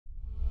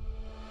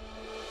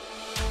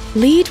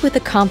Lead with the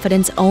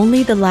confidence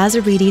only the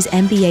Lazaridis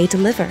MBA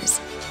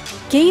delivers.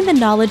 Gain the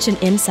knowledge and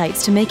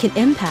insights to make an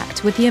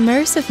impact with the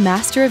immersive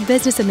Master of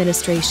Business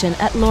Administration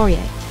at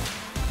Laurier,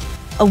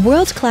 a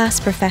world-class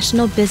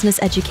professional business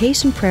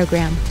education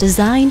program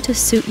designed to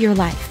suit your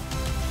life.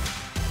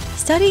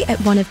 Study at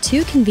one of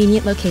 2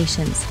 convenient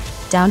locations,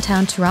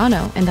 downtown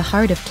Toronto in the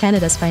heart of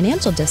Canada's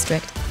financial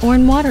district, or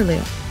in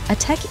Waterloo, a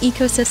tech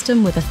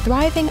ecosystem with a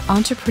thriving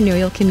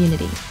entrepreneurial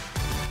community.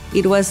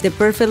 It was the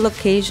perfect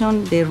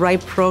location, the right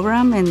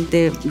program, and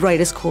the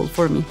right school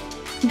for me.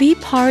 Be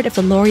part of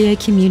the Laurier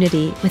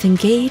community with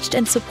engaged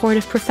and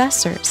supportive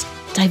professors,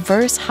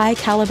 diverse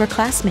high-caliber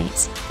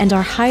classmates, and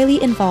our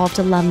highly involved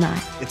alumni.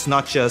 It's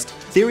not just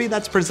theory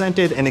that's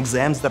presented and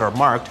exams that are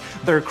marked.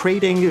 They're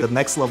creating the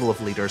next level of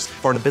leaders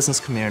for the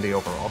business community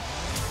overall.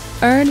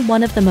 Earn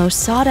one of the most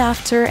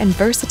sought-after and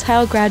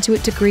versatile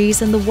graduate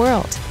degrees in the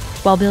world,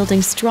 while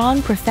building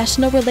strong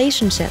professional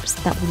relationships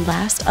that will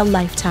last a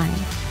lifetime.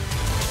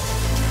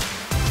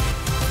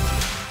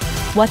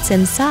 What's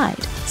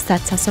inside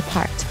sets us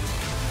apart.